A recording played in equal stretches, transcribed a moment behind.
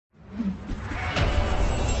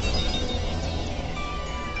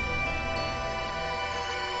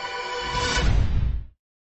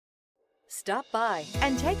Stop by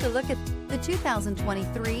and take a look at the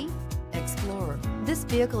 2023 Explorer. This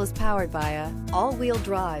vehicle is powered by a all-wheel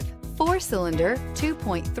drive, 4-cylinder,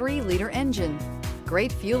 2.3-liter engine.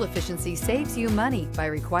 Great fuel efficiency saves you money by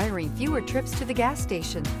requiring fewer trips to the gas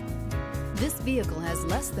station. This vehicle has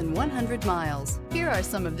less than 100 miles. Here are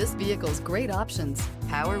some of this vehicle's great options: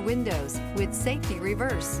 power windows with safety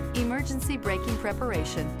reverse, emergency braking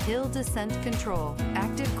preparation, hill descent control,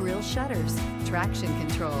 active grille shutters, traction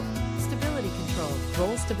control, stability control,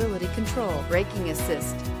 roll stability control, braking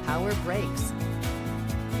assist, power brakes.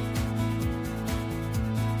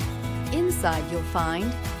 Inside you'll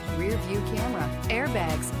find rear view camera,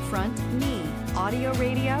 airbags, front knee, audio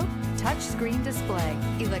radio, touchscreen display,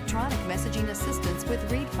 electronic messaging assistance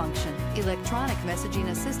with read function, electronic messaging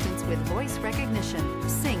assistance with voice recognition,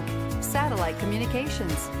 sync, satellite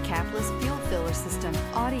communications, capless fuel filler system,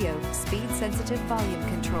 audio, speed-sensitive volume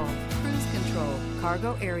control, cruise control,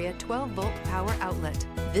 cargo area 12-volt power outlet.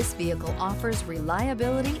 This vehicle offers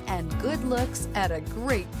reliability and good looks at a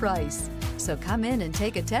great price. So come in and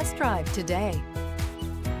take a test drive today.